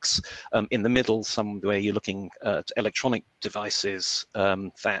trucks, in the middle somewhere you're looking at electronic devices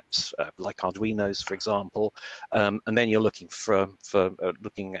that like Arduinos, for example, and then you're looking for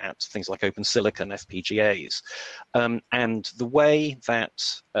looking at things like open silicon FPGAs, and the way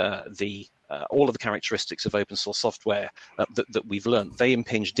that all of the characteristics of open source software that we've learned, they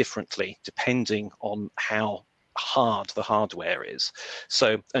impinge differently depending on how hard the hardware is.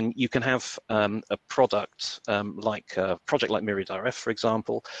 So, and you can have a project like MyriadRF, for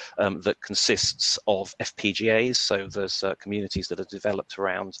example, that consists of FPGAs. So there's communities that are developed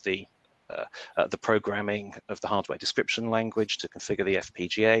around the programming of the hardware description language to configure the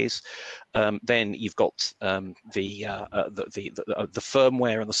FPGAs. Then you've got the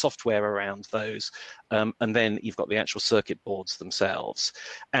firmware and the software around those, and then you've got the actual circuit boards themselves.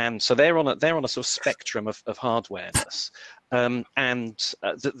 And so they're on a sort of spectrum of hardwareness.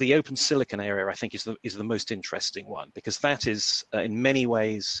 The open silicon area, I think, is the most interesting one, because that is, in many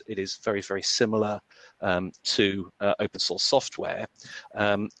ways, it is very, very similar to open source software,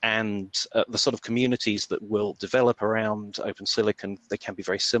 and the sort of communities that will develop around open silicon, they can be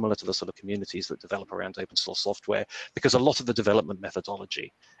very similar to the sort of communities that develop around open source software, because a lot of the development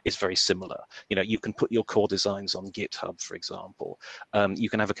methodology is very similar. You can put your core designs on GitHub, for example. You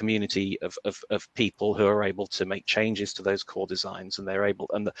can have a community of people who are able to make changes to those core designs, and they're able,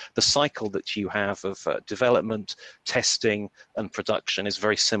 and the cycle that you have of development, testing, and production is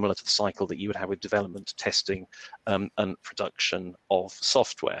very similar to the cycle that you would have with development, testing, and production of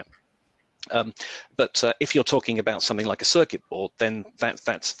software. But if you're talking about something like a circuit board, then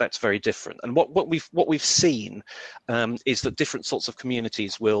that's very different. And what we've seen is that different sorts of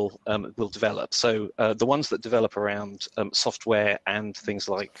communities will develop. So the ones that develop around software and things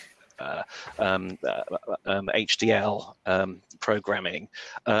like HDL programming,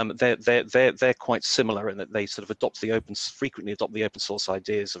 they're quite similar in that they sort of frequently adopt the open source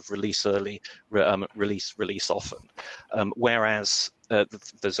ideas of release early, release often, whereas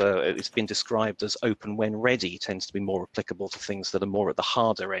it's been described as open when ready tends to be more applicable to things that are more at the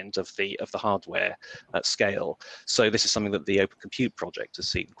harder end of the hardware scale. So this is something that the Open Compute project has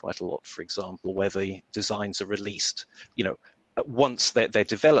seen quite a lot, for example, where the designs are released, once they're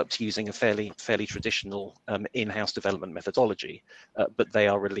developed using a fairly traditional in-house development methodology, but they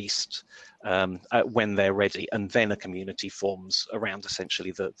are released when they're ready, and then a community forms around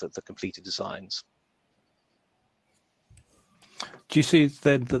essentially the completed designs. Do you see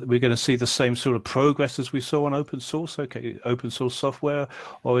then that we're going to see the same sort of progress as we saw on open source, open source software,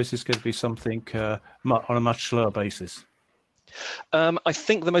 or is this going to be something on a much slower basis? I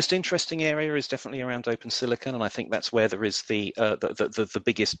think the most interesting area is definitely around open silicon, and I think that's where there is the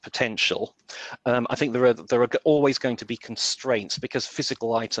biggest potential. I think there are always going to be constraints, because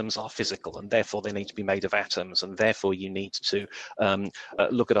physical items are physical, and therefore they need to be made of atoms, and therefore you need to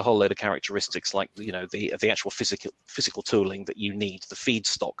look at a whole load of characteristics like the actual physical tooling that you need, the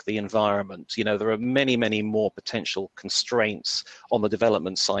feedstock, the environment. There are many more potential constraints on the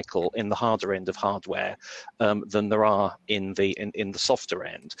development cycle in the harder end of hardware than there are in the softer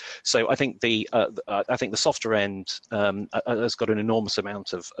end. So I think the softer end has got an enormous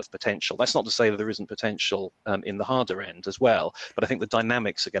amount of potential. That's not to say that there isn't potential in the harder end as well, but I think the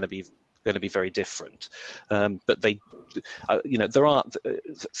dynamics are going to be very different. But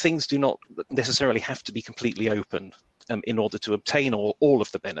things do not necessarily have to be completely open in order to obtain all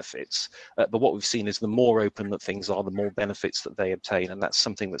of the benefits. But what we've seen is the more open that things are, the more benefits that they obtain, and that's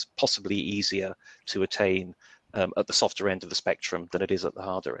something that's possibly easier to attain at the softer end of the spectrum than it is at the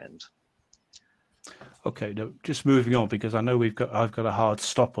harder end. Okay, now just moving on, because I know I've got a hard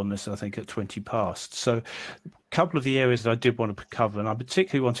stop on this, I think, at 20 past. So a couple of the areas that I did want to cover, and I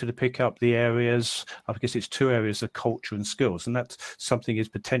particularly wanted to pick up the areas, I guess it's two areas of culture and skills, and that's something is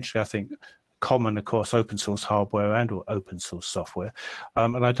potentially, I think, common across open source hardware and or open source software.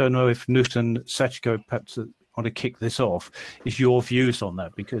 And I don't know if Knut and Sachiko perhaps want to kick this off, is your views on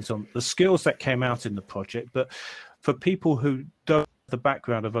that, because on the skills that came out in the project, but for people who don't the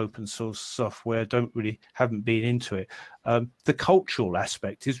background of open source software, haven't been into it. The cultural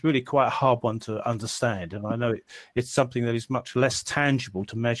aspect is really quite a hard one to understand, and I know it's something that is much less tangible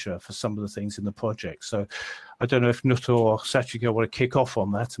to measure for some of the things in the project. So I don't know if Knut or Sachiko want to kick off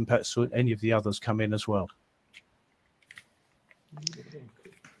on that, and perhaps any of the others come in as well.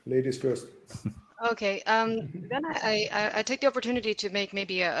 Ladies first. Okay, then I take the opportunity to make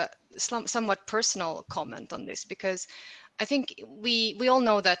maybe a somewhat personal comment on this, because I think we all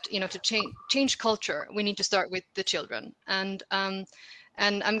know that, you know, to change culture, we need to start with the children. And I'm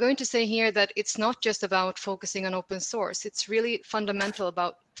going to say here that it's not just about focusing on open source. It's really fundamental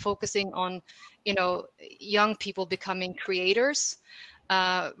about focusing on, you know, young people becoming creators,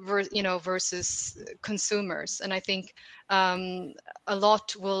 versus consumers. And I think a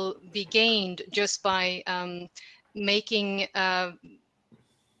lot will be gained just by making,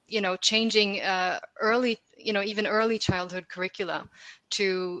 changing early, even early childhood curricula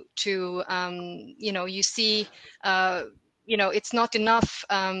to you see, it's not enough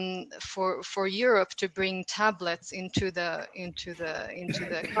for Europe to bring tablets into the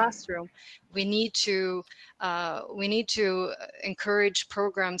classroom. We need to encourage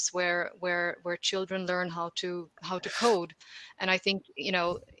programs where children learn how to code, and I think,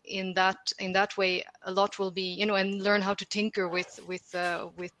 in that way a lot will be, and learn how to tinker with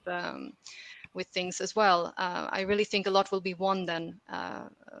things as well. I really think a lot will be won then.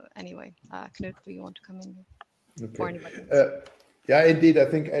 Anyway, Knut, do you want to come in here? Okay. Yeah, indeed. I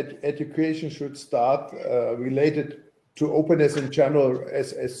think education should start related to openness in general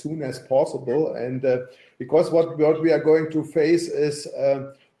as soon as possible. And because what we are going to face is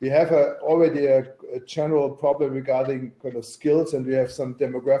we have already a general problem regarding kind of skills, and we have some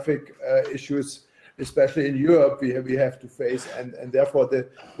demographic issues, especially in Europe, we have to face. And therefore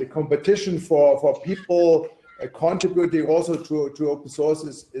the competition for people contributing also to open source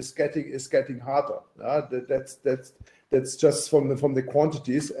is getting harder. That's just from the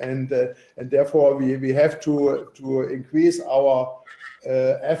quantities, and therefore we have to increase our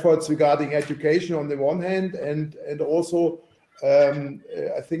efforts regarding education on the one hand, and also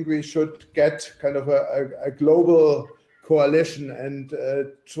I think we should get kind of a global coalition and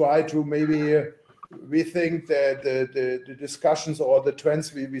try to maybe rethink the discussions or the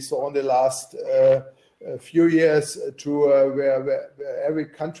trends we saw in the last few years to where every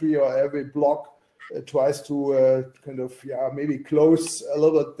country or every bloc tries to maybe close a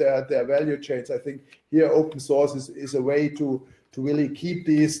little bit their value chains. I think here open source is a way to really keep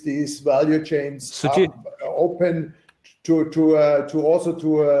these value chains open to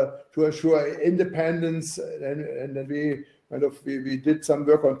assure independence, and then we did some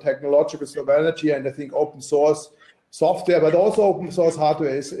work on technological sovereignty, and I think open source software, but also open source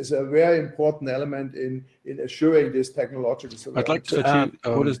hardware is a very important element in assuring this technological sovereignty. I'd like to add,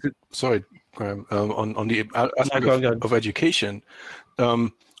 sorry, Graham, on the aspect of education.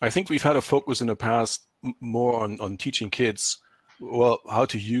 I think we've had a focus in the past more on teaching kids, well, how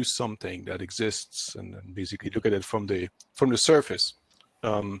to use something that exists, and basically look at it from the surface.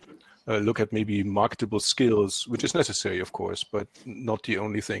 Look at maybe marketable skills, which is necessary, of course, but not the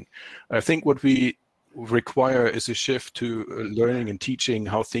only thing. I think what we require is a shift to learning and teaching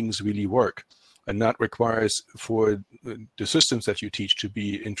how things really work, and that requires for the systems that you teach to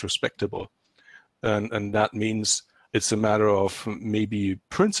be introspectable, and that means it's a matter of maybe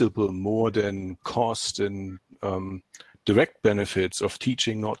principle more than cost and direct benefits of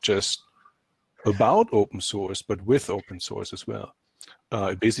teaching, not just about open source but with open source as well.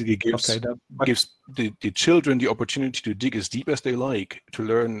 It basically gives the children the opportunity to dig as deep as they like to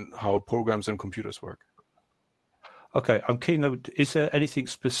learn how programs and computers work. Okay, I'm keen. Is there anything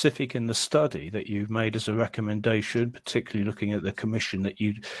specific in the study that you've made as a recommendation, particularly looking at the Commission, that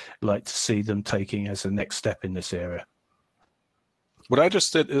you'd like to see them taking as a next step in this area? What I just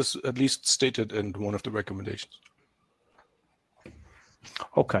said is at least stated in one of the recommendations.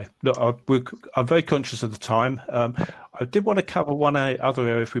 Okay, look, I'm very conscious of the time. I did want to cover one other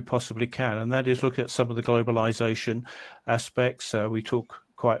area if we possibly can, and that is look at some of the globalization aspects. We talk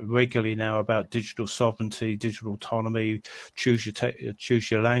quite regularly now about digital sovereignty, digital autonomy,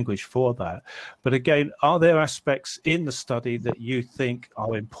 choose your language for that. But again, are there aspects in the study that you think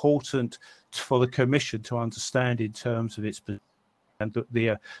are important for the Commission to understand in terms of its and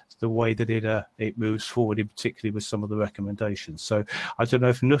the way that it moves forward, in particularly with some of the recommendations? So I don't know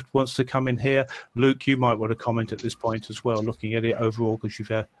if Knut wants to come in here. Luke, you might want to comment at this point as well, looking at it overall, because you've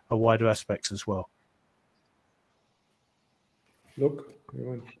had a wider aspects as well. Luke,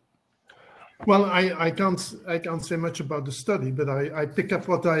 well, I can't say much about the study, but I pick up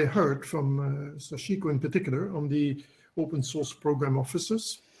what I heard from Sachiko in particular on the open source program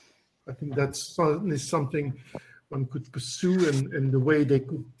officers. I think that's certainly something one could pursue, and the way they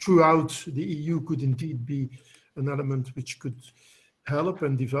could, throughout the EU, could indeed be an element which could help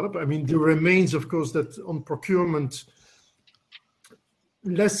and develop. I mean, there remains, of course, that on procurement,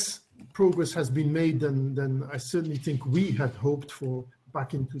 less progress has been made than I certainly think we had hoped for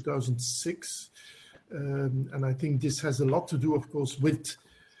back in 2006. And I think this has a lot to do, of course, with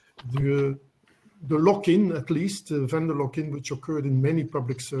the lock-in, at least, vendor lock-in, which occurred in many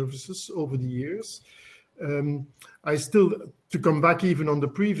public services over the years. I still, to come back even on the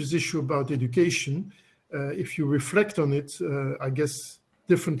previous issue about education, if you reflect on it, I guess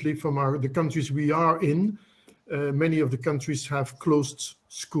differently from the countries we are in, many of the countries have closed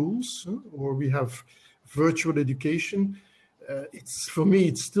schools, or we have virtual education. For me,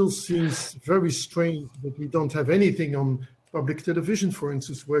 it still seems very strange that we don't have anything on public television, for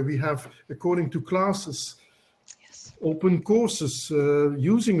instance, where we have, according to classes, open courses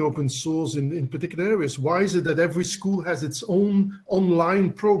using open source in particular areas. Why is it that every school has its own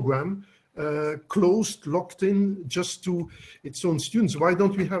online program, closed, locked in, just to its own students? Why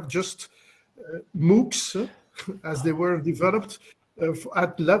don't we have just MOOCs, as they were developed,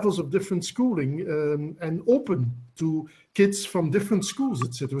 at levels of different schooling, and open to kids from different schools,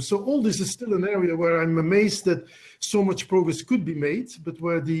 etc.? So all this is still an area where I'm amazed that so much progress could be made, but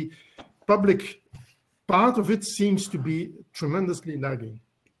where the public part of it seems to be tremendously lagging.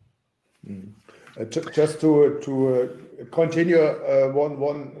 Just to continue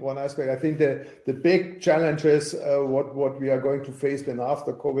one aspect, I think the big challenge is what we are going to face then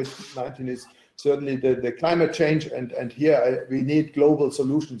after COVID-19 is certainly the climate change, and here we need global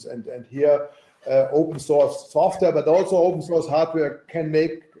solutions, and here open source software, but also open source hardware can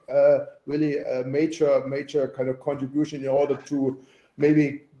make really a major kind of contribution in order to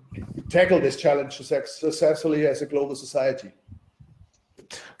maybe tackle this challenge successfully as a global society.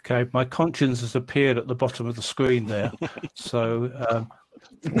 Okay, my conscience has appeared at the bottom of the screen there. So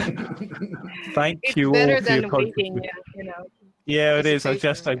thank you all for your contribution. Yeah, it is. I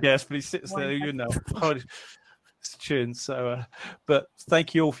guess, but he sits there, you know. Tune. So, but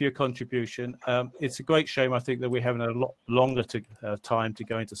thank you all for your contribution. It's a great shame, I think, that we're having a lot longer time to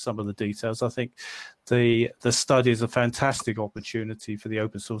go into some of the details. I think the study is a fantastic opportunity for the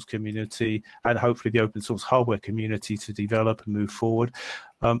open source community and hopefully the open source hardware community to develop and move forward.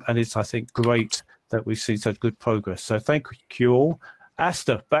 And it's, I think, great that we see such good progress. So thank you all.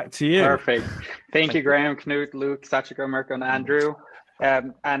 Asta, back to you. Perfect. Thank you, Graham, Knut, Luke, Sachiko, Mirko, and Andrew.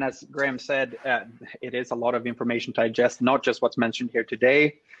 And as Graham said, it is a lot of information to digest, not just what's mentioned here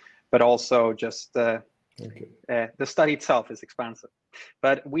today, but also just the study itself is expansive.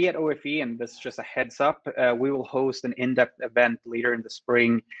 But we at OFE, and this is just a heads up, we will host an in-depth event later in the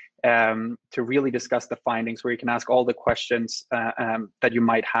spring to really discuss the findings, where you can ask all the questions that you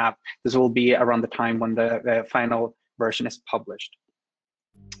might have. This will be around the time when the final version is published.